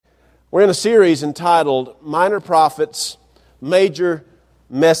We're in a series entitled Minor Prophets, Major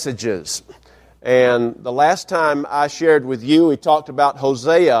Messages. And the last time I shared with you, we talked about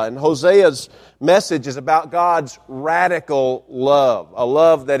Hosea. And Hosea's message is about God's radical love, a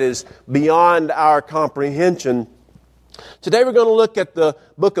love that is beyond our comprehension. Today we're going to look at the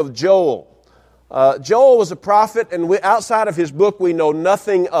book of Joel. Joel was a prophet, and outside of his book, we know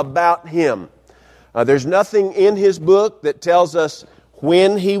nothing about him. There's nothing in his book that tells us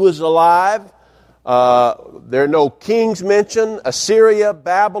when he was alive. There are no kings mentioned. Assyria,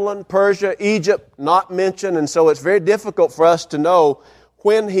 Babylon, Persia, Egypt not mentioned. And so it's very difficult for us to know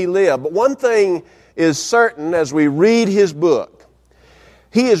when he lived. But one thing is certain as we read his book.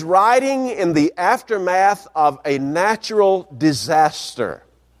 He is writing in the aftermath of a natural disaster.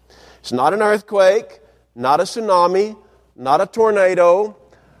 It's not an earthquake, not a tsunami, not a tornado,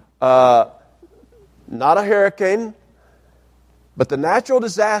 not a hurricane. But the natural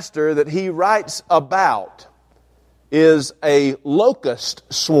disaster that he writes about is a locust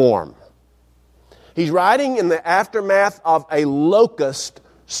swarm. He's writing in the aftermath of a locust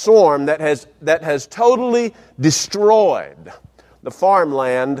swarm that has totally destroyed the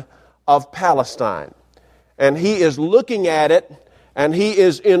farmland of Palestine. And he is looking at it, and he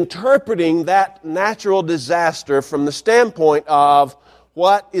is interpreting that natural disaster from the standpoint of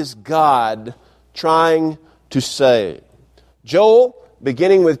what is God trying to say. Joel,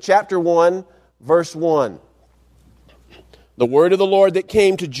 beginning with chapter 1, verse 1. The word of the Lord that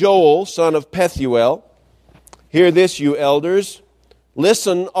came to Joel, son of Pethuel. Hear this, you elders.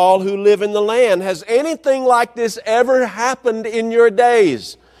 Listen, all who live in the land. Has anything like this ever happened in your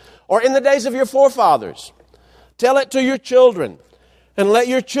days, or in the days of your forefathers? Tell it to your children, and let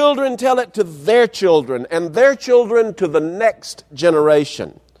your children tell it to their children, and their children to the next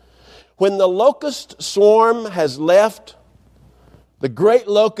generation. When the locust swarm has left, the great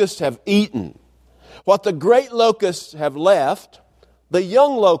locusts have eaten. What the great locusts have left, the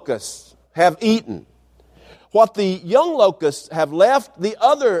young locusts have eaten. What the young locusts have left, the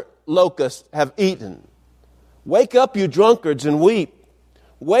other locusts have eaten. Wake up, you drunkards, and weep.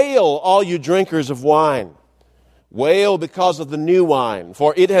 Wail, all you drinkers of wine. Wail because of the new wine,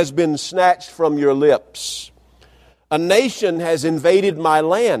 for it has been snatched from your lips. A nation has invaded my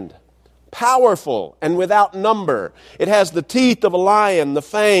land, powerful and without number. It has the teeth of a lion, the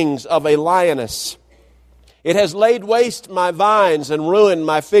fangs of a lioness. It has laid waste my vines and ruined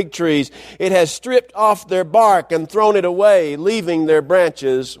my fig trees. It has stripped off their bark and thrown it away, leaving their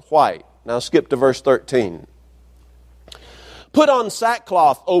branches white. Now skip to verse 13. Put on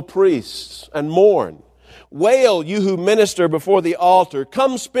sackcloth, O priests, and mourn. Wail, you who minister before the altar.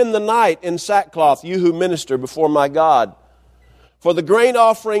 Come spend the night in sackcloth, you who minister before my God. For the grain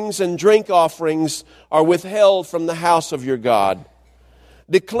offerings and drink offerings are withheld from the house of your God.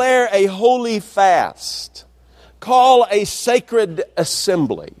 Declare a holy fast. Call a sacred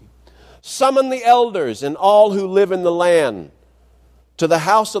assembly. Summon the elders and all who live in the land to the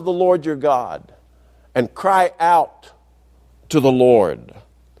house of the Lord your God, and cry out to the Lord.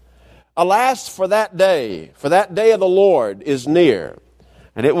 Alas, for that day of the Lord is near,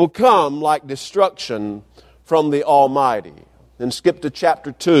 and it will come like destruction from the Almighty. Then skip to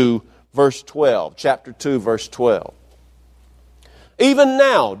chapter 2, verse 12. Chapter 2, verse 12. Even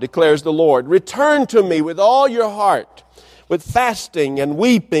now, declares the Lord, return to me with all your heart, with fasting and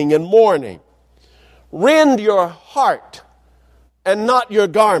weeping and mourning. Rend your heart and not your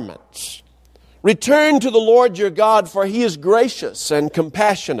garments. Return to the Lord your God, for he is gracious and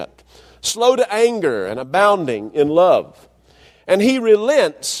compassionate, slow to anger and abounding in love. And he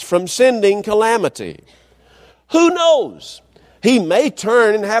relents from sending calamity. Who knows? He may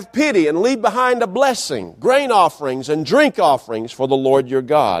turn and have pity and leave behind a blessing, grain offerings and drink offerings for the Lord your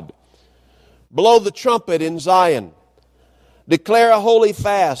God. Blow the trumpet in Zion. Declare a holy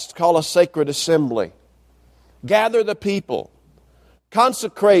fast. Call a sacred assembly. Gather the people.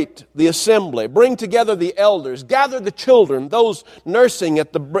 Consecrate the assembly. Bring together the elders. Gather the children, those nursing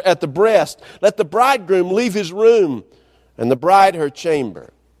at the breast. Let the bridegroom leave his room and the bride her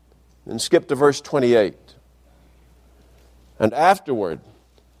chamber. Then skip to verse 28. And afterward,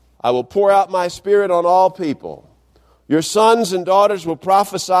 I will pour out my spirit on all people. Your sons and daughters will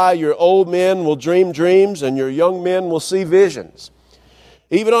prophesy, your old men will dream dreams, and your young men will see visions.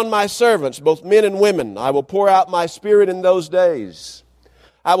 Even on my servants, both men and women, I will pour out my spirit in those days.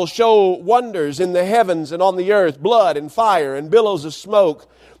 I will show wonders in the heavens and on the earth, blood and fire and billows of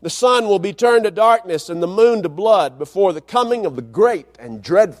smoke. The sun will be turned to darkness and the moon to blood before the coming of the great and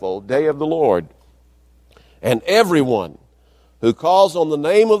dreadful day of the Lord. And everyone who calls on the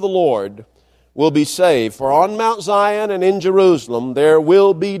name of the Lord will be saved. For on Mount Zion and in Jerusalem there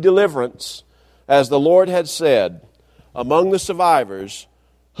will be deliverance, as the Lord had said, among the survivors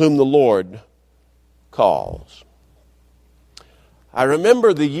whom the Lord calls. I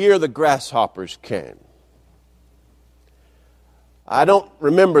remember the year the grasshoppers came. I don't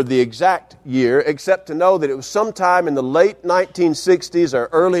remember the exact year, except to know that it was sometime in the late 1960s or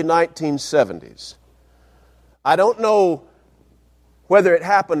early 1970s. I don't know whether it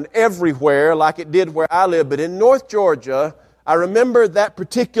happened everywhere like it did where I live, but in North Georgia, I remember that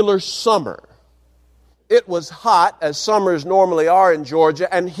particular summer. It was hot, as summers normally are in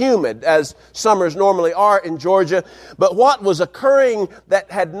Georgia, and humid, as summers normally are in Georgia. But what was occurring that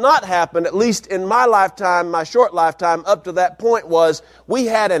had not happened, at least in my lifetime, my short lifetime, up to that point, was we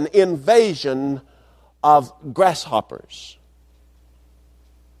had an invasion of grasshoppers.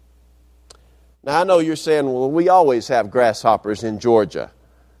 Now, I know you're saying, well, we always have grasshoppers in Georgia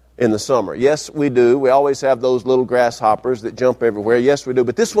in the summer. Yes, we do. We always have those little grasshoppers that jump everywhere. Yes, we do.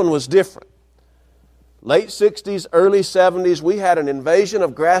 But this one was different. Late 60s, early 70s, we had an invasion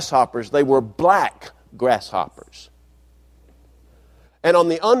of grasshoppers. They were black grasshoppers. And on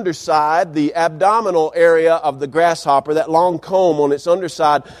the underside, the abdominal area of the grasshopper, that long comb on its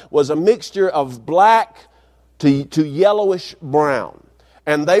underside, was a mixture of black to yellowish brown.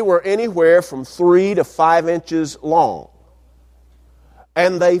 And they were anywhere from 3 to 5 inches long.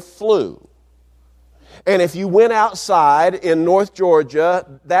 And they flew. And if you went outside in North Georgia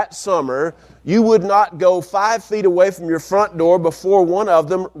that summer, you would not go 5 feet away from your front door before one of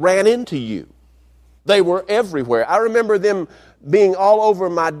them ran into you. They were everywhere. I remember them being all over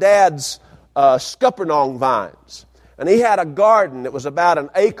my dad's scuppernong vines. And he had a garden that was about 1.5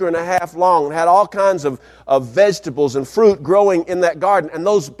 acres long and had all kinds of vegetables and fruit growing in that garden. And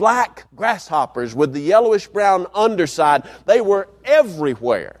those black grasshoppers with the yellowish-brown underside, they were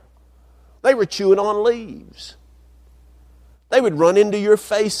everywhere. They were chewing on leaves. They would run into your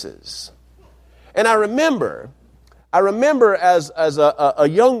faces. And I remember as a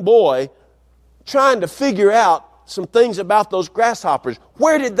young boy trying to figure out some things about those grasshoppers.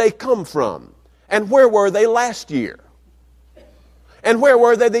 Where did they come from? And where were they last year? And where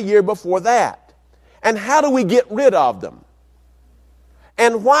were they the year before that? And how do we get rid of them?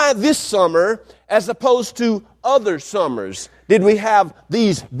 And why this summer, as opposed to other summers, did we have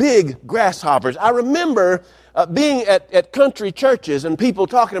these big grasshoppers? I remember being at country churches and people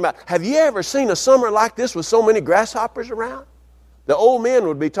talking about, have you ever seen a summer like this with so many grasshoppers around? The old men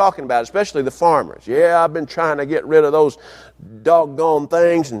would be talking about it, especially the farmers. Yeah, I've been trying to get rid of those doggone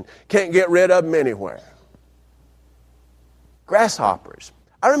things and can't get rid of them anywhere. Grasshoppers.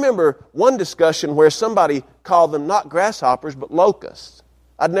 I remember one discussion where somebody called them not grasshoppers, but locusts.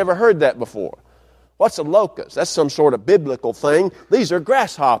 I'd never heard that before. What's a locust? That's some sort of biblical thing. These are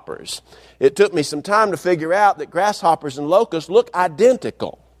grasshoppers. It took me some time to figure out that grasshoppers and locusts look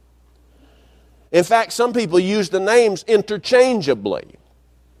identical. In fact, some people use the names interchangeably.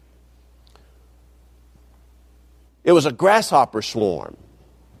 It was a grasshopper swarm.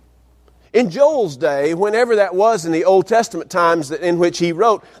 In Joel's day, whenever that was in the Old Testament times in which he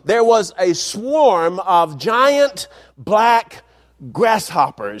wrote, there was a swarm of giant black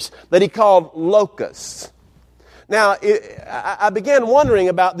grasshoppers that he called locusts. Now, I began wondering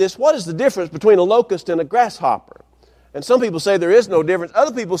about this. What is the difference between a locust and a grasshopper? And some people say there is no difference.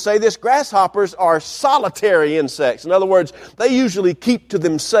 Other people say this: grasshoppers are solitary insects. In other words, they usually keep to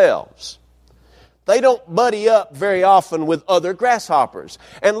themselves. They don't buddy up very often with other grasshoppers.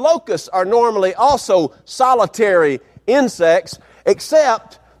 And locusts are normally also solitary insects,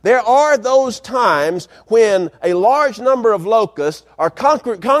 except there are those times when a large number of locusts are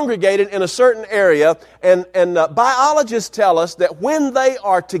congregated in a certain area, and biologists tell us that when they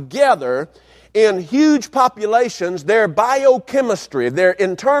are together in huge populations, their biochemistry, their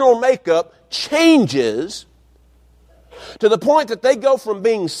internal makeup changes to the point that they go from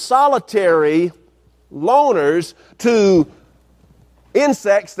being solitary loners to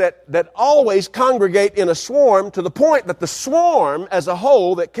insects that always congregate in a swarm, to the point that the swarm as a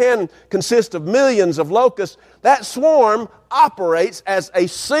whole, that can consist of millions of locusts, that swarm operates as a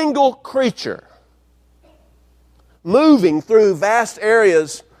single creature, moving through vast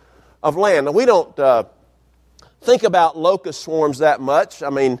areas of land. Now, we don't think about locust swarms that much. I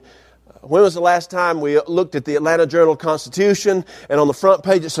mean, when was the last time we looked at the Atlanta Journal-Constitution and on the front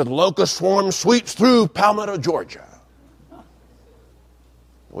page it said, "Locust swarm sweeps through Palmetto, Georgia"?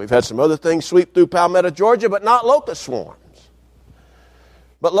 We've had some other things sweep through Palmetto, Georgia, but not locust swarms.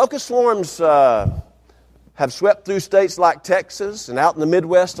 But locust swarms have swept through states like Texas and out in the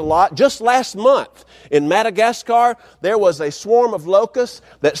Midwest a lot. Just last month in Madagascar, there was a swarm of locusts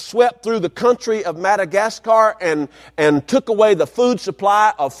that swept through the country of Madagascar and took away the food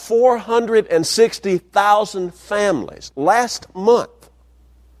supply of 460,000 families. Last month.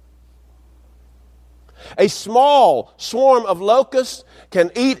 A small swarm of locusts can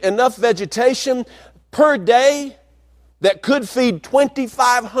eat enough vegetation per day that could feed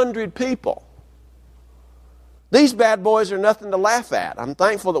 2,500 people. These bad boys are nothing to laugh at. I'm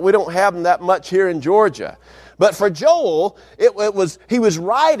thankful that we don't have them that much here in Georgia. But for Joel, he was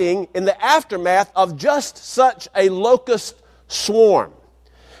writing in the aftermath of just such a locust swarm.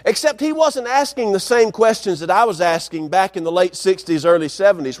 Except he wasn't asking the same questions that I was asking back in the late 60s, early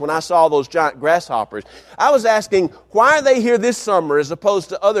 70s when I saw those giant grasshoppers. I was asking, why are they here this summer as opposed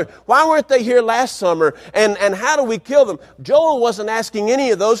to other? Why weren't they here last summer? And how do we kill them? Joel wasn't asking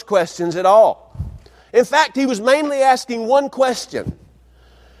any of those questions at all. In fact, he was mainly asking one question.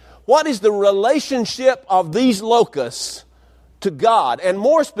 What is the relationship of these locusts to God? And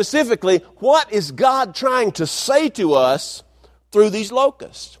more specifically, what is God trying to say to us through these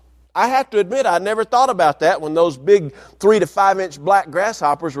locusts? I have to admit, I never thought about that when those big 3 to 5 inch black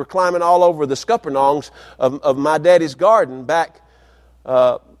grasshoppers were climbing all over the scuppernongs of my daddy's garden back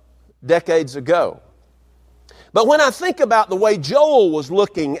decades ago. But when I think about the way Joel was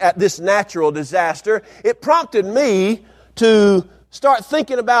looking at this natural disaster, it prompted me to start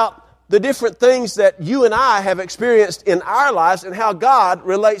thinking about the different things that you and I have experienced in our lives and how God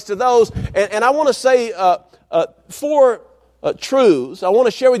relates to those. And I want to say 4 truths. I want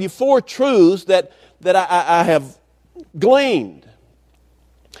to share with you 4 truths that I have gleaned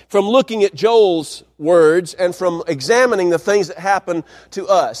from looking at Joel's words and from examining the things that happen to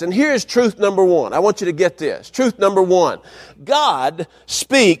us. And here's truth number 1. I want you to get this. Truth number 1. God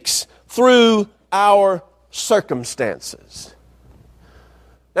speaks through our circumstances.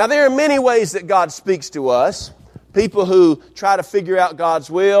 Now, there are many ways that God speaks to us. People who try to figure out God's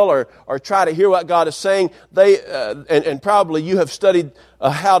will or try to hear what God is saying, and probably you have studied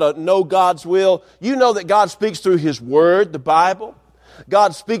how to know God's will. You know that God speaks through His Word, the Bible.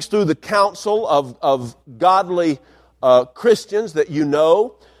 God speaks through the counsel of godly Christians that you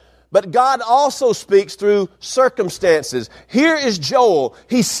know. But God also speaks through circumstances. Here is Joel.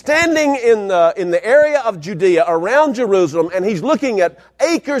 He's standing in the area of Judea around Jerusalem, and he's looking at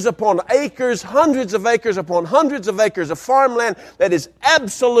acres upon acres, hundreds of acres upon hundreds of acres of farmland that is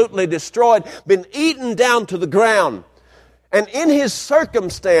absolutely destroyed, been eaten down to the ground. And in his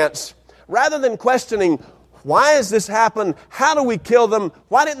circumstance, rather than questioning, why has this happened? How do we kill them?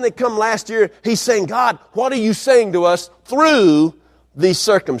 Why didn't they come last year? He's saying, God, what are you saying to us through these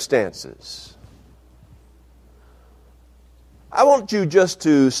circumstances? I want you just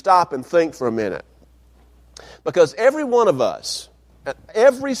to stop and think for a minute. Because every one of us,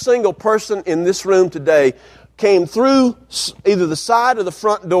 every single person in this room today came through either the side or the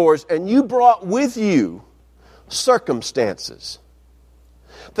front doors, and you brought with you circumstances.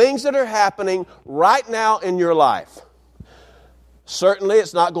 Things that are happening right now in your life. Certainly,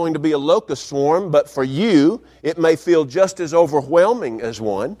 it's not going to be a locust swarm, but for you, it may feel just as overwhelming as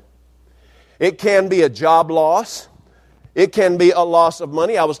one. It can be a job loss. It can be a loss of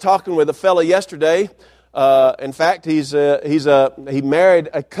money. I was talking with a fellow yesterday. In fact, he married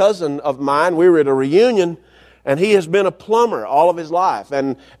a cousin of mine. We were at a reunion, and he has been a plumber all of his life,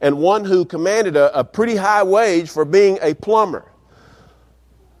 and one who commanded a pretty high wage for being a plumber.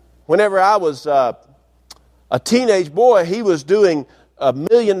 Whenever I was a teenage boy, he was doing $1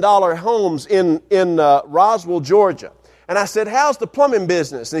 million homes in Roswell, Georgia. And I said, how's the plumbing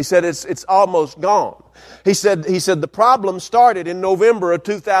business? And he said, it's almost gone. He said the problem started in November of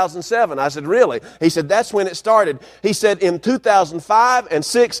 2007. I said, really? He said, that's when it started. He said, in 2005 and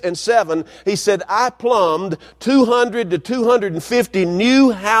 6 and 7, he said, I plumbed 200 to 250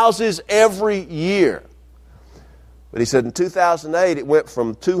 new houses every year. But he said in 2008, it went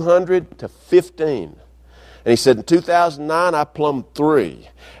from 200 to 15. And he said in 2009, I plumbed 3.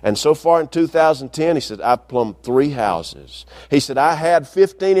 And so far in 2010, he said, I've plumbed 3 houses. He said, I had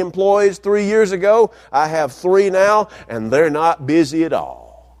 15 employees 3 years ago. I have 3 now, and they're not busy at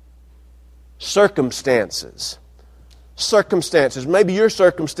all. Circumstances. Circumstances. Maybe your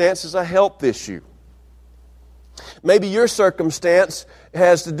circumstance is a health issue. Maybe your circumstance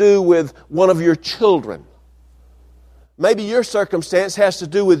has to do with one of your children. Maybe your circumstance has to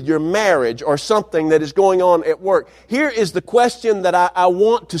do with your marriage or something that is going on at work. Here is the question that I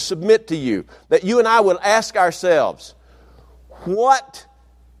want to submit to you, that you and I will ask ourselves. What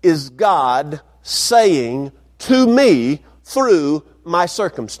is God saying to me through my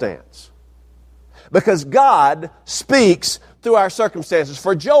circumstance? Because God speaks through our circumstances.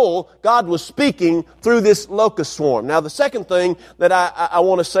 For Joel, God was speaking through this locust swarm. Now, the second thing that I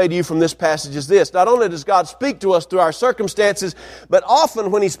want to say to you from this passage is this. Not only does God speak to us through our circumstances, but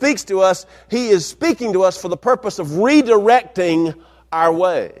often when He speaks to us, He is speaking to us for the purpose of redirecting our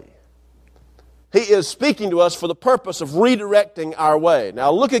way. He is speaking to us for the purpose of redirecting our way.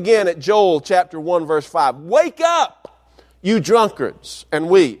 Now, look again at Joel chapter 1, verse 5. Wake up, you drunkards, and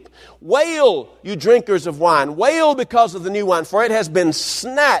weep. Wail, you drinkers of wine. Wail because of the new wine, for it has been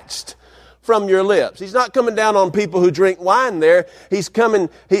snatched from your lips. He's not coming down on people who drink wine there. He's given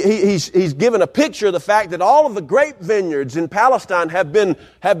a picture of the fact that all of the grape vineyards in Palestine have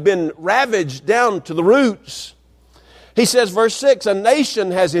been ravaged down to the roots. He says, verse 6, a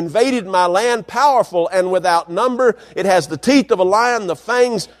nation has invaded my land, powerful and without number. It has the teeth of a lion, the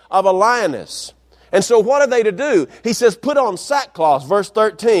fangs of a lioness. And so what are they to do? He says, put on sackcloth, verse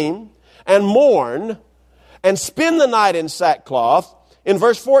 13, and mourn, and spend the night in sackcloth. In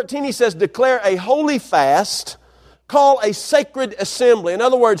verse 14, he says, declare a holy fast, call a sacred assembly. In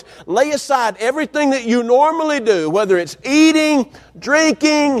other words, lay aside everything that you normally do, whether it's eating,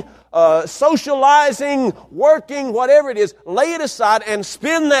 drinking, socializing, working, whatever it is, lay it aside and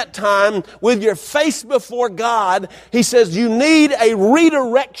spend that time with your face before God. He says you need a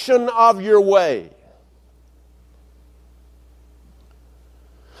redirection of your way.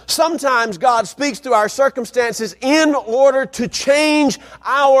 Sometimes God speaks to our circumstances in order to change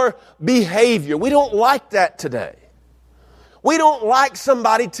our behavior. We don't like that today. We don't like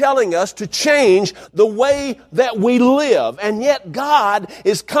somebody telling us to change the way that we live. And yet God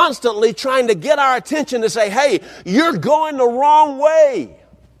is constantly trying to get our attention to say, hey, you're going the wrong way.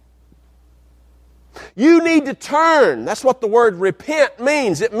 You need to turn. That's what the word repent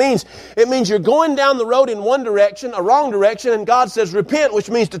means. It means you're going down the road in one direction, a wrong direction, and God says repent, which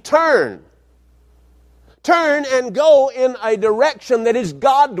means to turn. Turn and go in a direction that is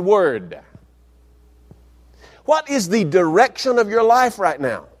Godward. What is the direction of your life right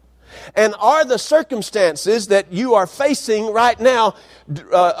now? And are the circumstances that you are facing right now,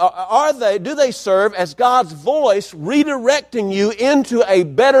 do they serve as God's voice redirecting you into a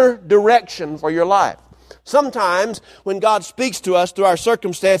better direction for your life? Sometimes when God speaks to us through our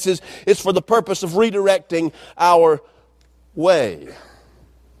circumstances, it's for the purpose of redirecting our way.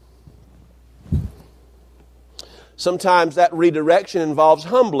 Sometimes that redirection involves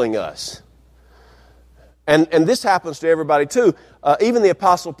humbling us. And this happens to everybody too. Even the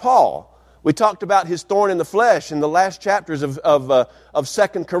Apostle Paul. We talked about his thorn in the flesh in the last chapters of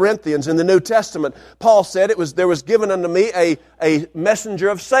 2 Corinthians in the New Testament. Paul said there was given unto me a messenger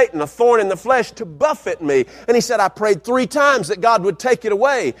of Satan, a thorn in the flesh to buffet me. And he said, I prayed 3 times that God would take it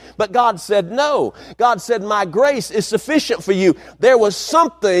away. But God said no. God said, my grace is sufficient for you. There was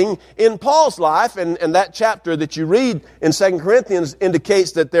something in Paul's life, and that chapter that you read in 2 Corinthians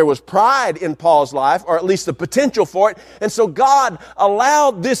indicates that there was pride in Paul's life, or at least the potential for it. And so God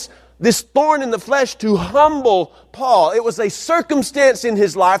allowed this thorn in the flesh to humble Paul. It was a circumstance in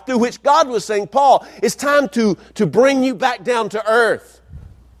his life through which God was saying, Paul, it's time to bring you back down to earth.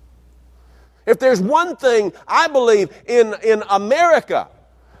 If there's one thing I believe in America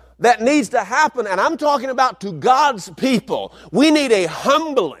that needs to happen, and I'm talking about to God's people, we need a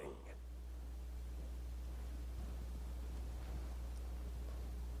humbling.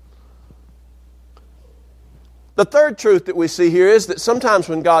 The third truth that we see here is that sometimes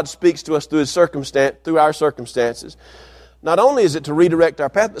when God speaks to us through our circumstances, not only is it to redirect our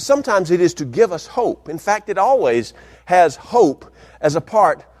path, but sometimes it is to give us hope. In fact, it always has hope as a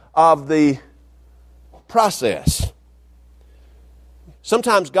part of the process.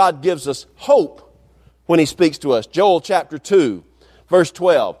 Sometimes God gives us hope when He speaks to us. Joel chapter 2, verse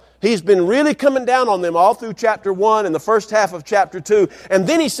 12. He's been really coming down on them all through chapter 1 and the first half of chapter 2. And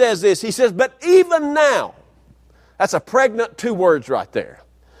then He says this, He says, but even now, that's a pregnant 2 words right there.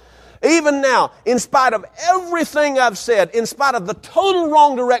 Even now, in spite of everything I've said, in spite of the total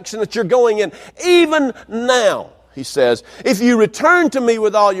wrong direction that you're going in, even now, He says, if you return to me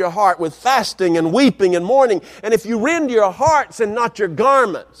with all your heart, with fasting and weeping and mourning, and if you rend your hearts and not your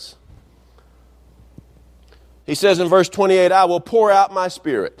garments, He says in verse 28, I will pour out my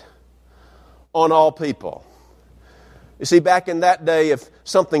Spirit on all people. You see, back in that day, if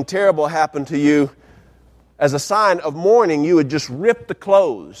something terrible happened to you, as a sign of mourning, you would just rip the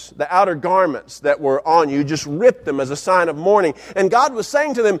clothes, the outer garments that were on you, just rip them as a sign of mourning. And God was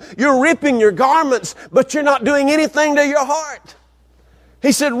saying to them, you're ripping your garments, but you're not doing anything to your heart.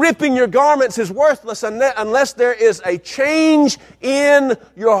 He said, ripping your garments is worthless unless there is a change in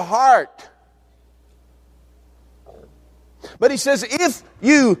your heart. But He says, if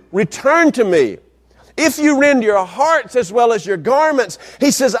you return to me If you rend your hearts as well as your garments, He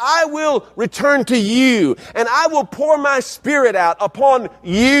says, I will return to you, and I will pour my Spirit out upon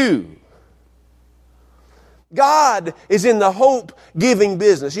you. God is in the hope-giving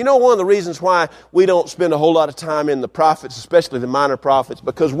business. You know, one of the reasons why we don't spend a whole lot of time in the prophets, especially the minor prophets,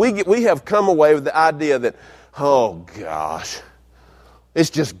 because we have come away with the idea that, oh gosh, it's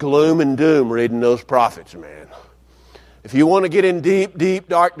just gloom and doom reading those prophets, man. If you want to get in deep, deep,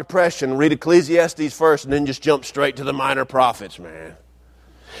 dark depression, read Ecclesiastes first and then just jump straight to the minor prophets, man.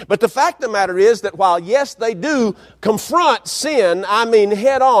 But the fact of the matter is that while, yes, they do confront sin,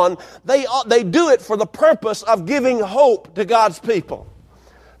 head on, they do it for the purpose of giving hope to God's people.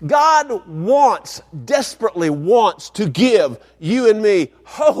 God desperately wants to give you and me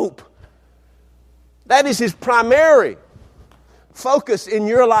hope. That is His primary focus in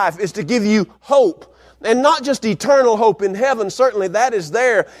your life, is to give you hope. And not just eternal hope in heaven, certainly that is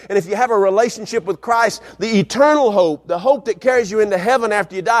there. And if you have a relationship with Christ, the eternal hope, the hope that carries you into heaven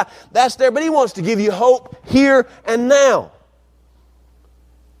after you die, that's there. But He wants to give you hope here and now.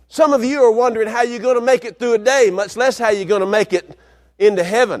 Some of you are wondering how you're going to make it through a day, much less how you're going to make it into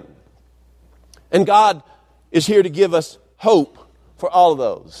heaven. And God is here to give us hope for all of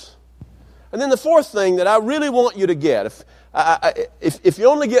those. And then the fourth thing that I really want you to get, if you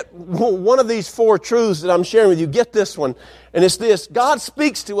only get one of these four truths that I'm sharing with you, get this one. And it's this: God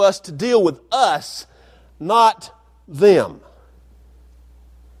speaks to us to deal with us, not them.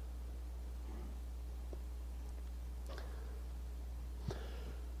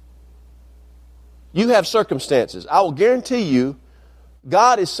 You have circumstances. I will guarantee you,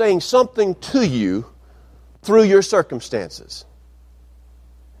 God is saying something to you through your circumstances.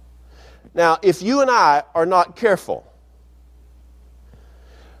 Now, if you and I are not careful,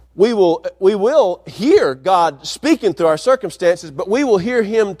 we will hear God speaking through our circumstances, but we will hear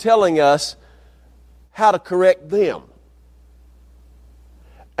Him telling us how to correct them.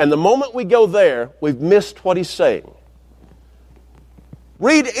 And the moment we go there, we've missed what He's saying.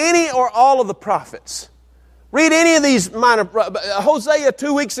 Read any or all of the prophets. Read any of these minor, Hosea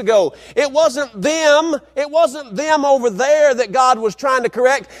 2 weeks ago. It wasn't them over there that God was trying to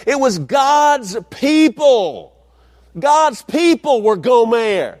correct. It was God's people. God's people were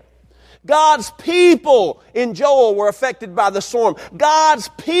Gomer. God's people in Joel were affected by the storm. God's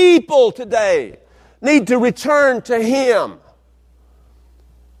people today need to return to Him.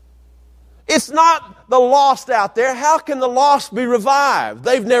 It's not the lost out there. How can the lost be revived?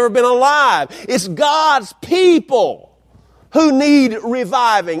 They've never been alive. It's God's people who need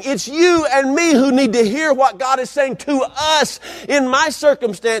reviving. It's you and me who need to hear what God is saying to us in my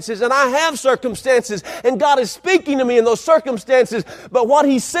circumstances. And I have circumstances, and God is speaking to me in those circumstances. But what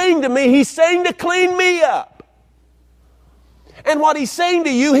He's saying to me, He's saying to clean me up. And what He's saying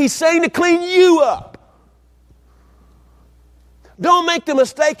to you, He's saying to clean you up. Don't make the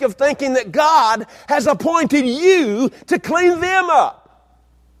mistake of thinking that God has appointed you to clean them up.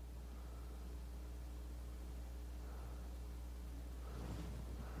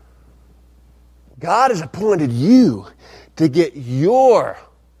 God has appointed you to get your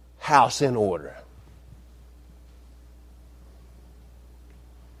house in order.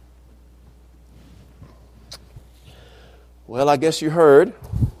 Well, I guess you heard.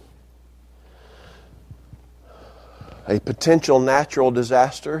 A potential natural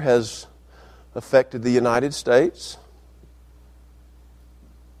disaster has affected the United States.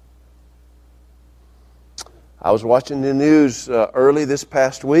 I was watching the news early this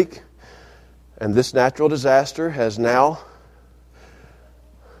past week, and this natural disaster has now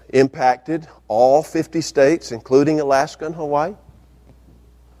impacted all 50 states, including Alaska and Hawaii.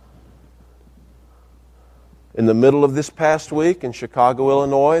 In the middle of this past week in Chicago,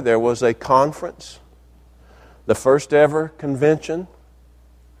 Illinois, there was a conference, the first ever convention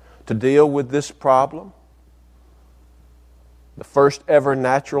to deal with this problem, the first ever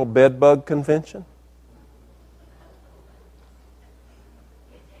natural bedbug convention.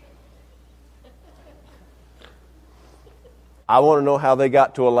 I want to know how they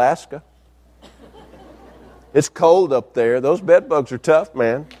got to Alaska. It's cold up there. Those bedbugs are tough,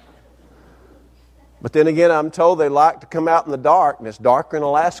 man. But then again, I'm told they like to come out in the dark, and it's darker in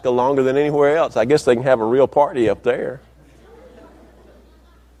Alaska longer than anywhere else. I guess they can have a real party up there.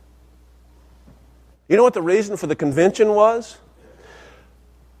 You know what the reason for the convention was?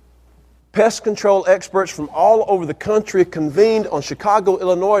 Pest control experts from all over the country convened on Chicago,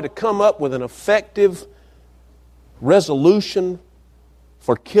 Illinois to come up with an effective resolution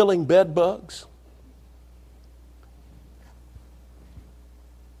for killing bed bugs.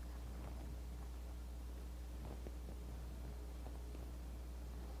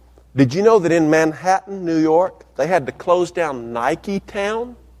 Did you know that in Manhattan, New York, they had to close down Nike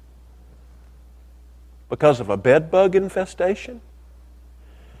Town because of a bed bug infestation?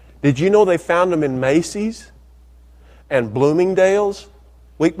 Did you know they found them in Macy's and Bloomingdale's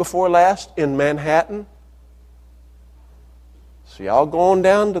week before last in Manhattan? So y'all going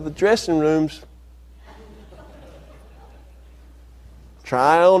down to the dressing rooms.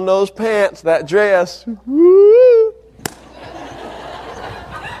 Try on those pants, that dress. Woo!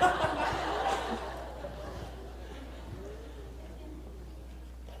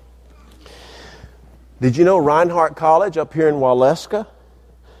 Did you know Reinhardt College up here in Waleska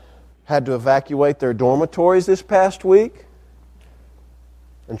had to evacuate their dormitories this past week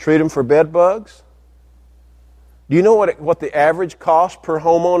and treat them for bed bugs? Do you know what the average cost per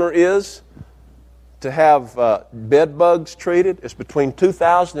homeowner is to have bed bugs treated? It's between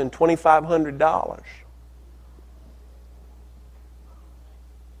 $2,000 and $2,500.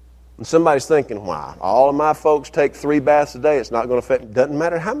 And somebody's thinking, wow, all of my folks take 3 baths a day. It's not going to affect. It doesn't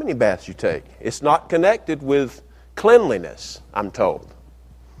matter how many baths you take. It's not connected with cleanliness, I'm told.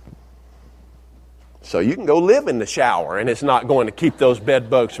 So you can go live in the shower and it's not going to keep those bed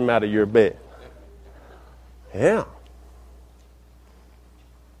bugs from out of your bed. Yeah.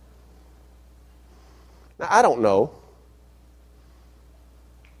 Now, I don't know.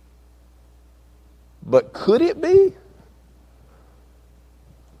 But could it be?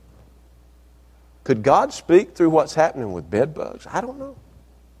 Could God speak through what's happening with bed bugs? I don't know.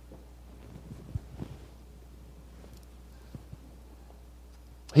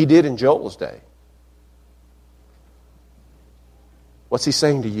 He did in Joel's day. What's he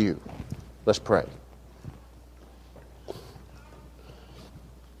saying to you? Let's pray.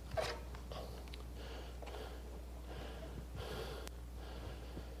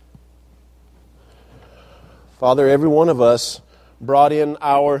 Father, every one of us brought in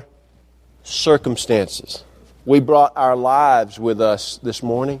our circumstances. We brought our lives with us this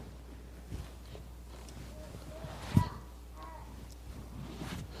morning.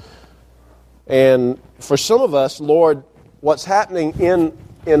 And for some of us, Lord, what's happening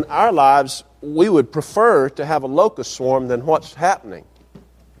in our lives, we would prefer to have a locust swarm than what's happening.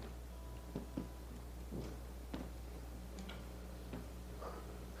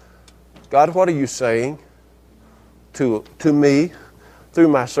 God, what are you saying to me through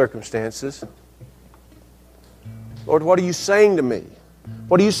my circumstances? Lord, what are you saying to me?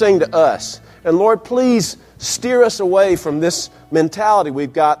 What are you saying to us? And Lord, please steer us away from this mentality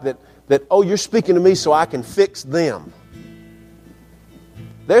we've got that oh, you're speaking to me so I can fix them.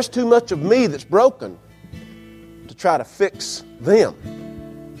 There's too much of me that's broken to try to fix them.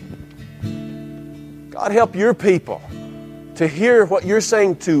 God, help your people to hear what you're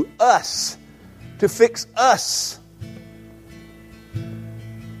saying to us, to fix us.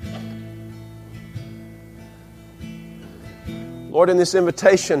 Lord, in this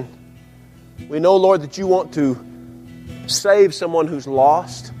invitation, we know, Lord, that you want to save someone who's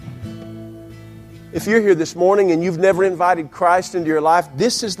lost. If you're here this morning and you've never invited Christ into your life,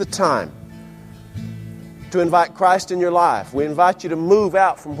 this is the time to invite Christ in your life. We invite you to move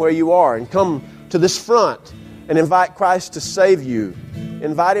out from where you are and come to this front and invite Christ to save you.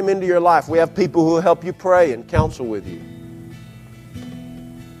 Invite Him into your life. We have people who will help you pray and counsel with you.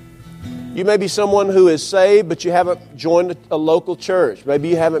 You may be someone who is saved, but you haven't joined a local church. Maybe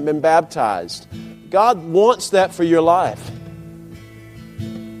you haven't been baptized. God wants that for your life.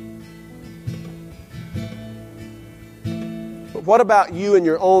 But what about you and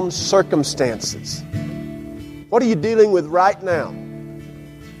your own circumstances? What are you dealing with right now?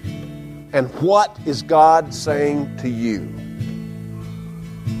 And what is God saying to you?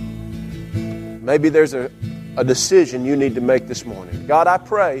 Maybe there's a decision you need to make this morning. God, I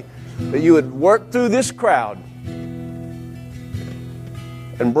pray that you would work through this crowd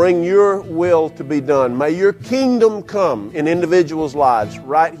and bring your will to be done. May your kingdom come in individuals' lives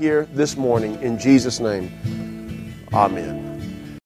right here this morning. In Jesus' name, amen.